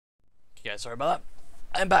Yeah, sorry about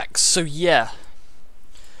that. I'm back. So yeah,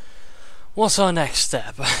 what's our next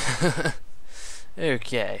step?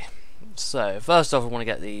 Okay, so first off, we want to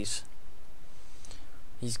get these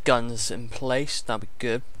guns in place. That'll be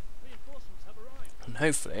good, and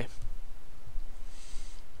hopefully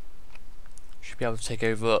should be able to take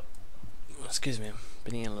over. Excuse me, I'm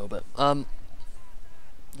been eating a little bit.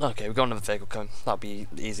 Okay, we've got another vehicle coming. That'll be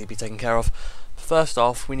easy to be taken care of. First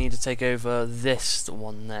off, we need to take over this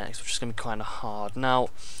one next, which is going to be kind of hard. Now,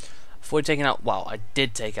 before taking out, well, I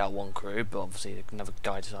did take out one crew, but obviously another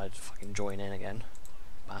guy decided to fucking join in again.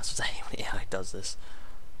 Bastard, yeah, he does this.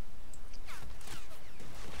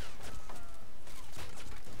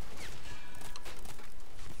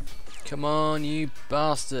 Come on, you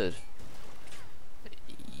bastard.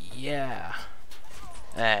 Yeah.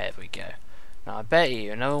 There we go. Now, I bet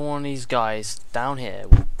you another one of these guys down here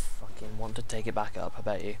will fucking want to take it back up, I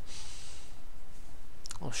bet you.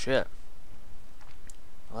 Oh, shit.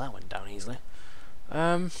 Well, that went down easily.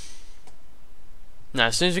 Now,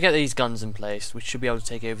 as soon as we get these guns in place, we should be able to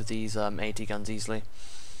take over these AT guns easily.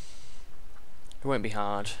 It won't be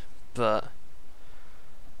hard, but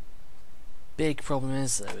big problem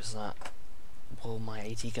is, though, is that will my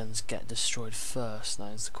AT guns get destroyed first?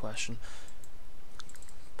 That is the question.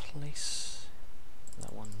 Place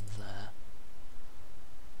that one there.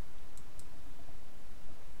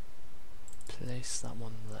 Place that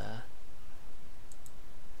one there.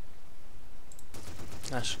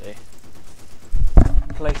 Actually,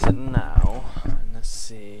 place it now, and let's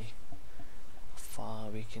see how far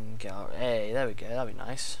we can go. Hey, there we go. That'd be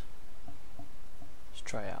nice. Let's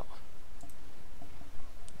try it out.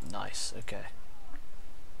 Nice. Okay.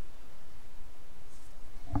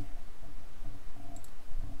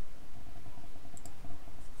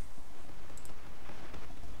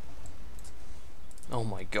 Oh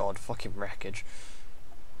my god, fucking wreckage.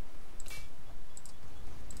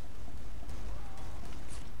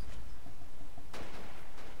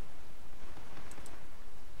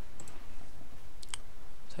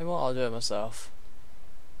 Tell you what, I'll do it myself.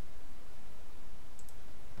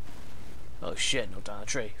 Oh shit, knocked down a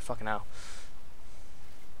tree. Fucking hell.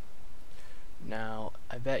 Now,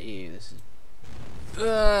 I bet you this is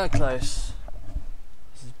close.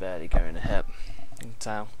 This is barely going to hit. You can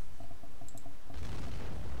tell.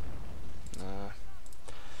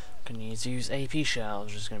 Can use AP shells,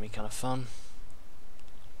 which is going to be kind of fun.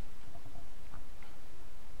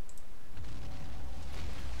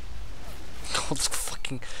 God,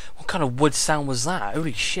 fucking, what kind of wood sound was that?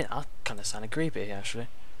 Holy shit, that kind of sounded creepy, actually.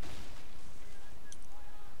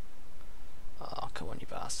 Oh, come on, you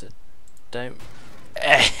bastard. Don't.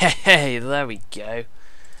 Hey, there we go.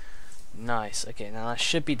 Nice. Okay, now that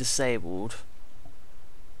should be disabled.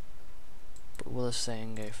 But will the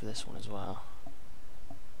same go for this one as well?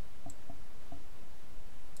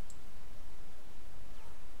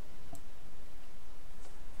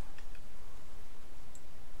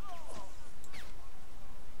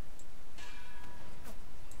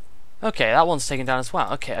 Okay, that one's taken down as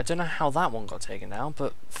well. Okay, I don't know how that one got taken down,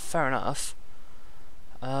 but fair enough.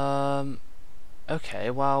 Okay,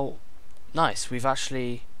 well, nice. We've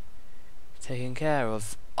actually taken care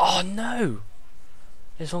of... Oh, no!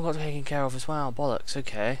 This one got taken care of as well. Bollocks,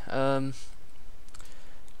 okay.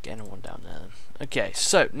 Getting one down there then. Okay,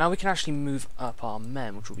 so, now we can actually move up our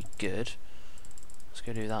men, which will be good. Let's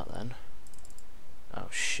go do that then. Oh,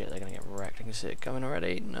 shit, they're gonna get wrecked. I can see it coming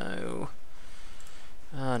already. No.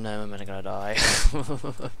 Oh no, my men are gonna die.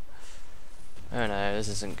 Oh no, this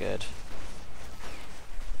isn't good.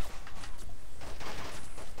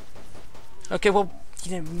 Okay, well,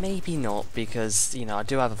 you know, maybe not, because, you know, I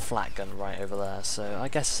do have a flak gun right over there, so I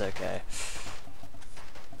guess it's okay.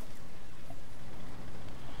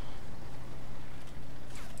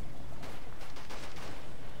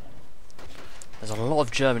 There's a lot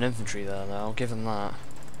of German infantry there, though, I'll give them that.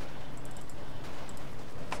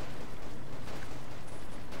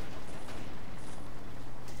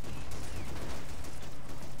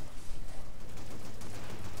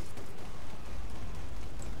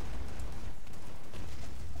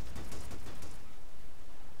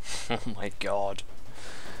 Oh my god.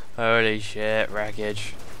 Holy shit,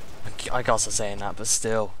 wreckage. I gotta stop saying that, but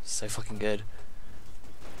still, so fucking good.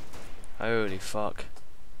 Holy fuck.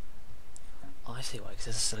 Oh, I see why, because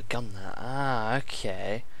there's still a gun there. Ah,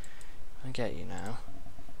 okay. I get you now.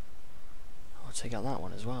 I'll take out that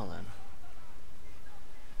one as well then.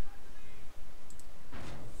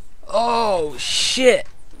 Oh, shit!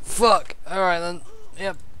 Fuck! Alright then.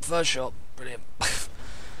 Yep, first shot. Brilliant.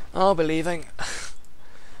 I'll be leaving.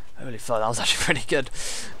 Holy fuck, that was actually pretty good.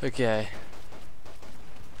 Okay.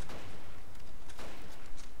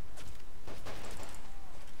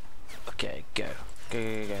 Okay, go. Go,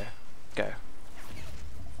 go, go, go.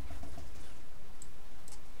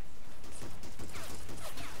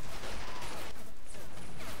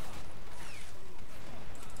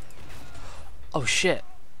 Oh shit.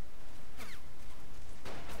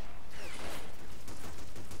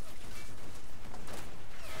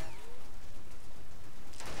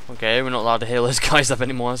 Okay, we're not allowed to heal those guys up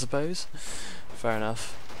anymore, I suppose. Fair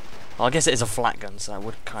enough. Well, I guess it is a flat gun, so that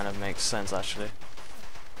would kind of make sense, actually.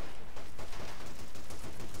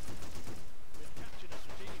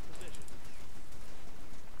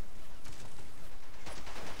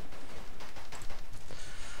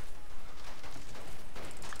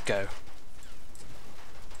 Go.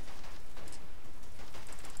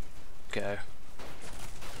 Go.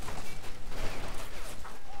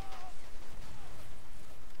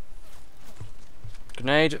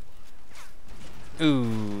 Grenade.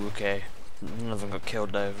 Ooh, okay. None of them got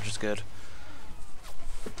killed though, which is good.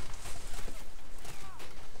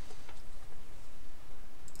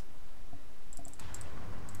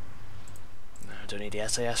 No, I don't need the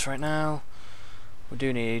SAS right now. What we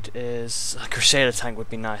do need is a Crusader tank would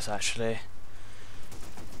be nice actually.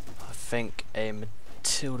 I think a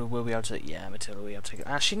Matilda will be able to. Yeah, Matilda will be able to take it.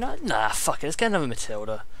 Actually, no, nah, fuck it. Let's get another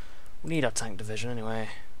Matilda. We need our tank division anyway.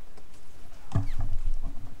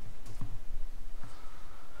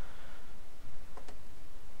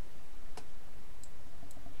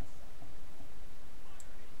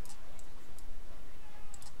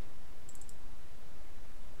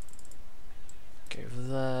 Go over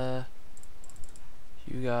there.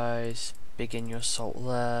 You guys begin your assault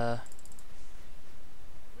there.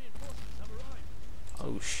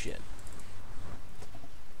 Oh shit.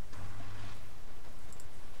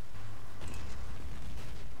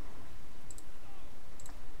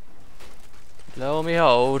 Lo and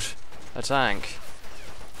behold, a tank.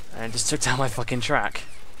 And it just took down my fucking track.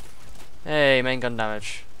 Hey, main gun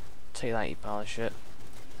damage. Take that, you pile of shit.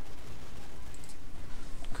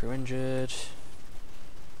 Crew injured.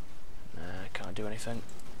 Nah, can't do anything.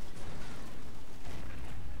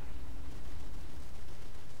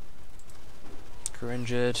 Crew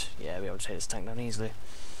injured. Yeah, we'll be able to take this tank down easily.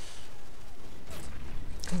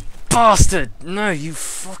 Bastard! No, you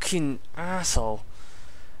fucking asshole.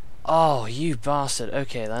 Oh, you bastard.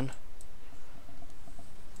 Okay then.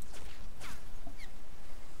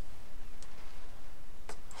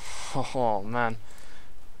 Oh man.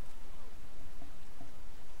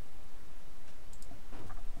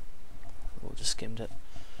 Oh, just skimmed it.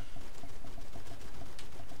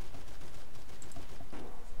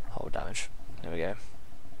 Oh, damage. There we go.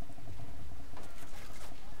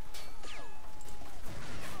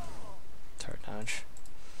 Turret damage.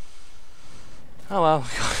 Oh well, we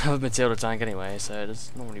have a Matilda tank anyway, so it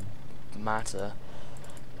doesn't really matter.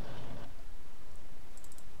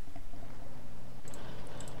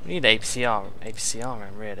 We need APCR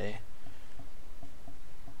man, really.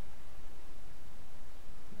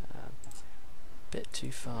 Bit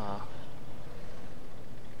too far.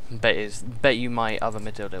 Bet you my other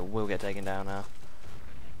Matilda will get taken down now.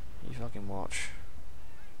 You fucking watch.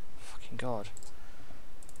 Fucking god.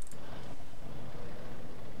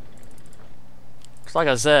 Cause like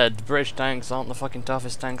I said, the British tanks aren't the fucking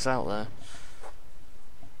toughest tanks out there.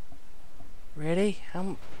 Really?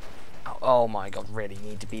 How? Oh my god, really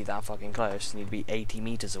need to be that fucking close. Need to be 80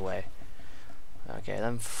 meters away. Okay,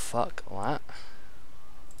 then fuck that.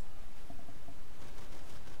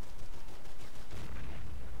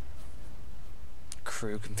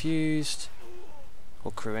 Crew confused.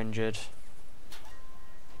 Or crew injured.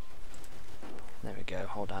 There we go,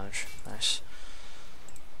 whole damage. Nice.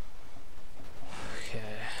 Okay.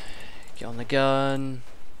 Get on the gun.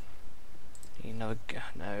 You know,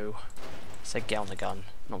 no. Say get on the gun,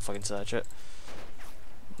 not fucking search it.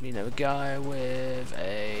 You know, a guy with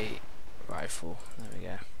a rifle. There we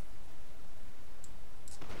go.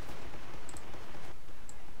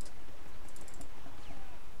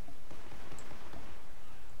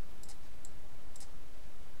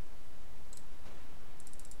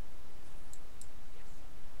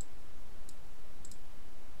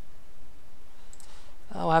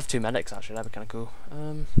 Oh, I have 2 medics actually, that'd be kinda cool.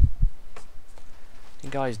 You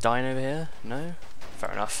guys dying over here? No?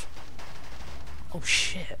 Fair enough. Oh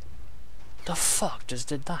shit. The fuck just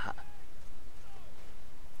did that?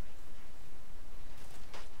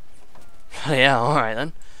 Yeah, alright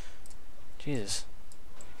then. Jesus.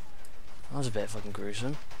 That was a bit fucking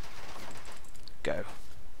gruesome. Go.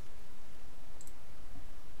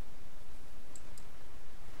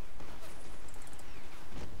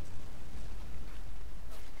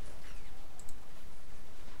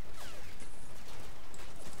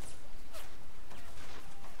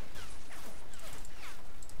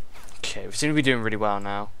 We seem to be doing really well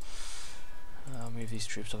now. I'll move these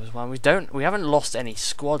troops up as well. We haven't lost any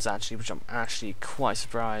squads actually, which I'm actually quite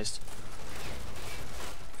surprised.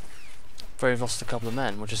 We've lost a couple of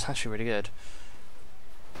men, which is actually really good.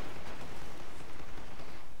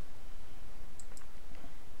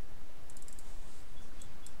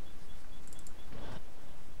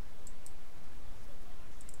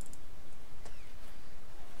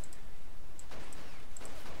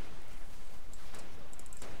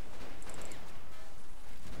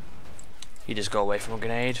 You just go away from a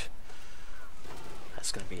grenade.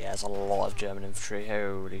 That's gonna be, yeah, there's a lot of German infantry.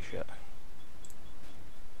 Holy shit.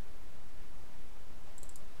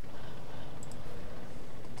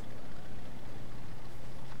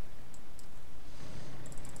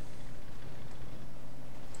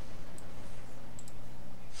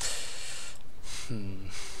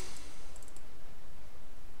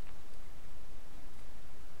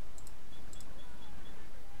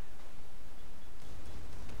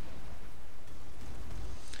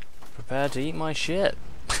 Prepare to eat my shit.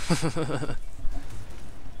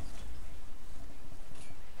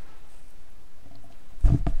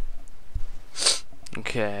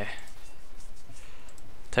 Okay.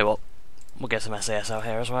 Tell you what, we'll get some SAS out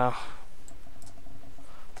here as well.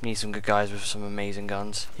 Need some good guys with some amazing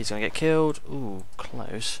guns. He's gonna get killed. Ooh,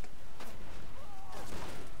 close.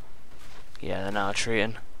 Yeah, they're now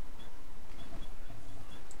retreating.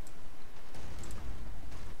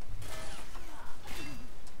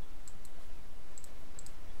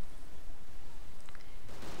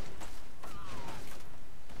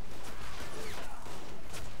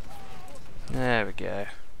 There we go.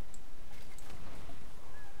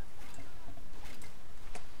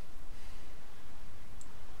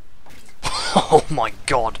 Oh my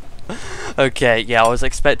god. Okay, yeah, I was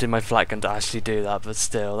expecting my Flak gun to actually do that, but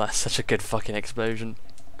still, that's such a good fucking explosion.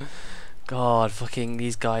 God, fucking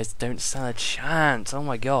these guys don't stand a chance. Oh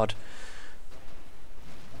my god.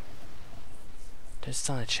 Don't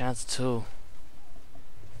stand a chance at all.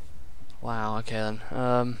 Wow, okay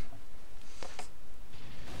then.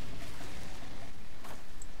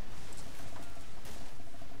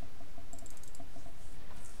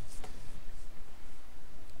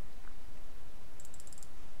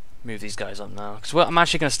 Move these guys up now, because I'm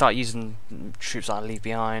actually going to start using troops that I leave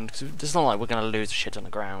behind, because it's not like we're going to lose shit on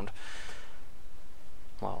the ground.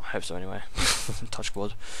 Well, I hope so anyway. Touch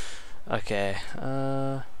wood. Okay,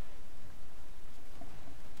 move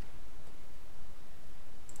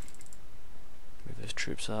those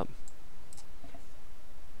troops up.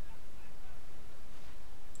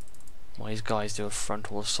 While these guys do a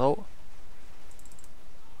frontal assault.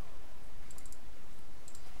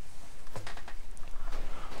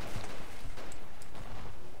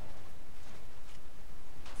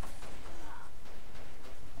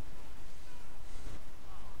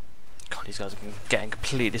 These guys are getting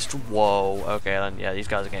completely destroyed. Whoa, okay then, yeah, these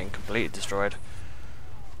guys are getting completely destroyed.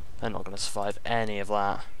 They're not going to survive any of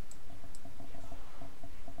that.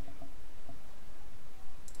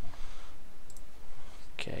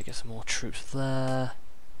 Okay, get some more troops there.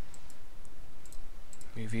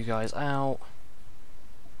 Move you guys out.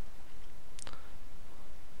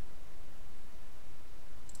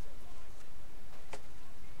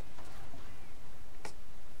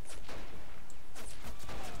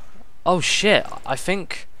 Oh shit, I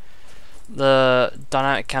think the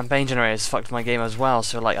dynamic campaign generator has fucked my game as well,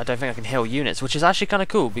 so like I don't think I can heal units, which is actually kind of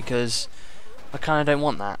cool because I kind of don't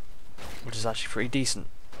want that, which is actually pretty decent.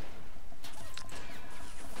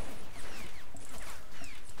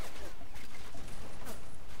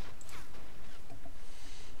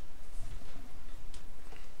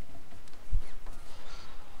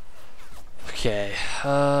 Okay,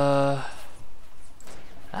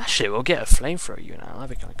 actually we'll get a flamethrower unit now, that'd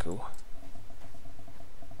be kind of cool.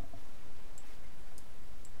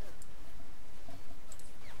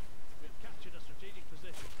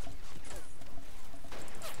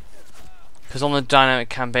 Because on the dynamic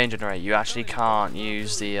campaign generator you actually can't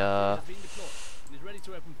use the you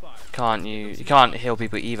can't heal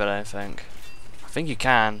people either, I don't think. I think you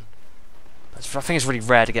can. I think it's really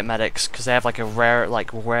rare to get medics because they have like a rare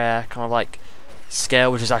kind of like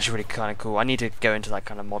scale, which is actually really kind of cool. I need to go into that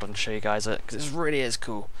kind of mod and show you guys it because it really is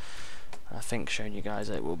cool. I think showing you guys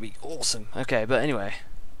it will be awesome. Okay, but anyway,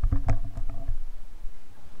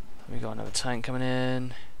 we got another tank coming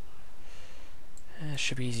in. It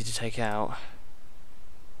should be easy to take out.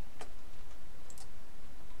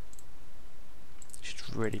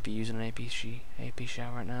 Should really be using an AP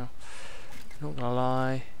shell right now. Not gonna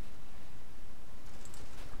lie.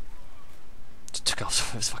 Just took off some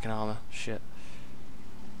of his fucking armor. Shit.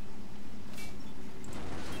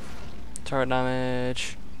 Turret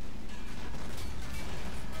damage.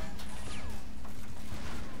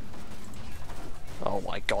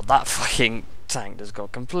 my god, that fucking tank just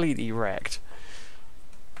got completely wrecked.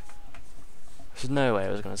 There's no way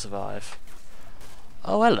I was going to survive.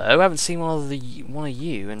 Oh hello, I haven't seen one of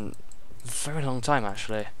you in a very long time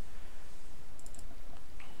actually.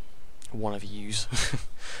 One of yous.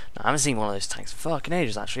 No, I haven't seen one of those tanks for fucking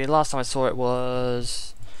ages actually. The last time I saw it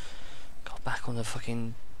was back on the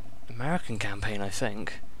fucking American campaign, I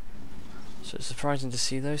think. So it's surprising to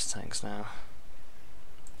see those tanks now.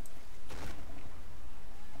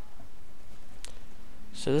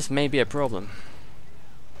 So this may be a problem.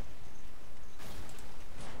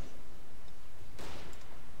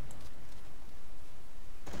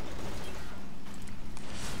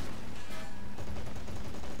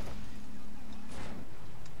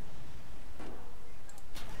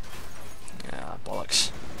 Yeah,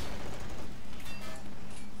 bollocks.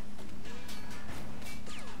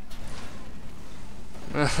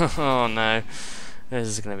 Oh no, this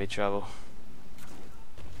is gonna be trouble.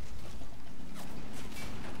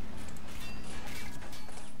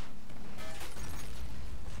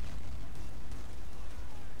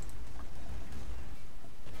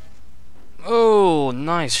 Oh,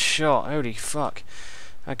 nice shot, holy fuck.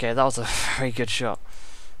 Okay, that was a very good shot.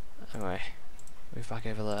 Anyway, move back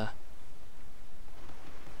over there.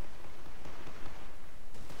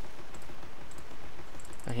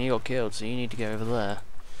 And he got killed, so you need to go over there.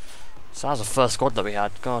 So that was the first squad that we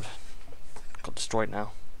had. God, got destroyed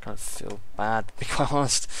now. Kind of feel bad, to be quite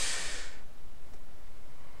honest.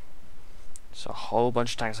 So a whole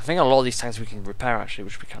bunch of tanks. I think a lot of these tanks we can repair actually,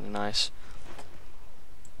 which would be kind of nice.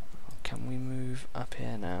 Can we move up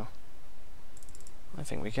here now? I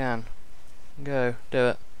think we can. Go, do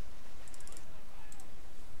it.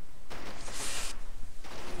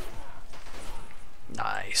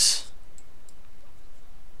 Nice.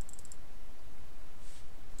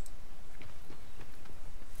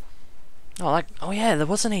 Oh yeah, there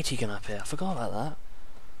was an AT gun up here. I forgot about that.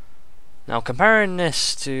 Now comparing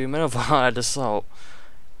this to Medal of Honor Assault,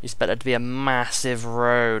 you expect it to be a massive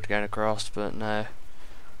road going across, but no.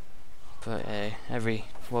 But hey, every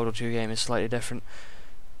World War II game is slightly different.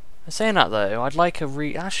 And saying that though, I'd like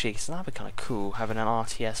actually, so that'd be kind of cool having an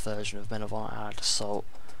RTS version of Medal of Honor Assault.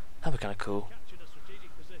 That'd be kind of cool.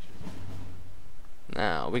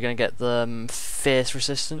 Now we're gonna get the fierce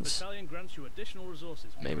resistance.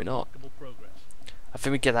 Maybe not. I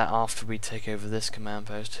think we get that after we take over this command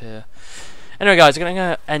post here. Anyway guys, I'm going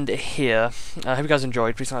to end it here. I hope you guys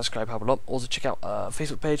enjoyed. Please like, subscribe, help a lot. Also check out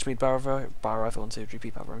Facebook page, me, BattleRifle, and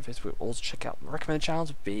GP Power on Facebook. Also check out my recommended channels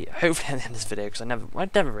would be hopefully at the end of this video because I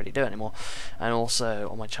never really do it anymore. And also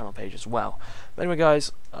on my channel page as well. But anyway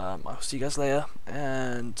guys, I'll see you guys later.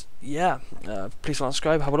 And yeah, please like,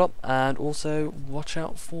 subscribe, help a lot. And also watch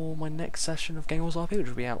out for my next session of Game Wars RP, which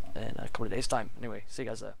will be out in a couple of days time. Anyway, see you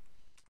guys there.